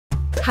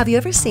Have you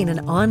ever seen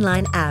an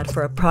online ad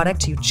for a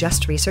product you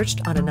just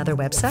researched on another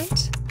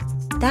website?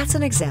 That's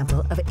an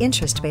example of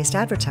interest-based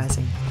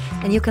advertising,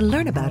 and you can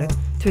learn about it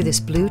through this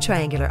blue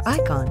triangular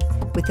icon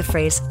with the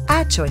phrase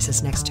Ad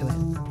Choices next to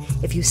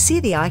it. If you see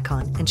the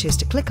icon and choose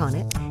to click on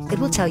it, it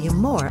will tell you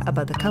more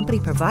about the company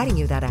providing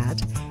you that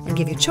ad and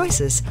give you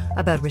choices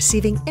about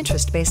receiving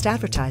interest-based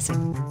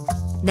advertising.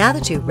 Now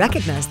that you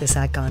recognize this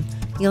icon,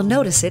 you'll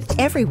notice it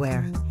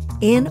everywhere,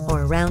 in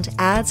or around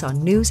ads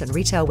on news and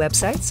retail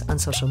websites, on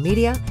social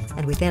media,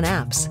 and within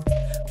apps.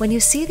 When you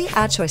see the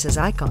Ad Choices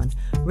icon,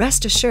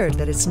 rest assured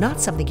that it's not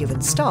something you've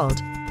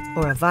installed,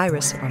 or a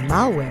virus or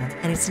malware,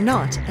 and it's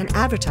not an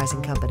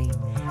advertising company.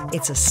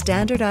 It's a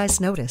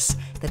standardized notice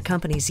that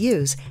companies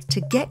use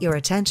to get your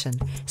attention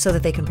so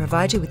that they can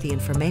provide you with the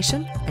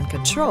information and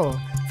control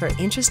for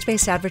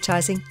interest-based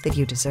advertising that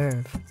you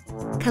deserve.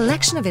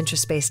 Collection of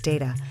interest-based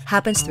data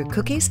happens through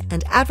cookies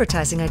and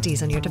advertising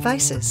IDs on your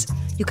devices.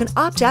 You can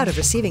opt out of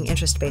receiving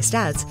interest-based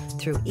ads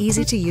through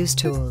easy-to-use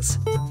tools.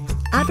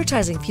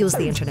 Advertising fuels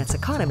the internet's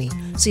economy,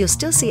 so you'll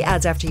still see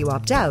ads after you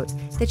opt out.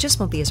 They just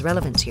won't be as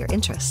relevant to your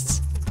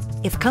interests.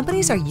 If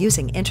companies are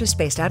using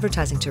interest-based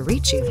advertising to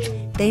reach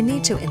you, they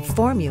need to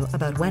inform you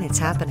about when it's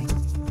happening.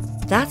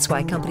 That's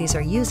why companies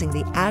are using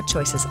the Ad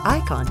Choices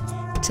icon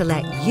to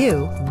let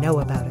you know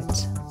about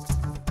it.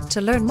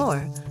 To learn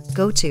more,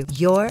 go to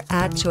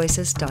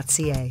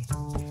YourAdChoices.ca.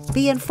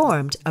 Be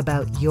informed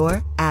about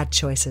your ad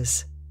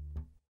choices.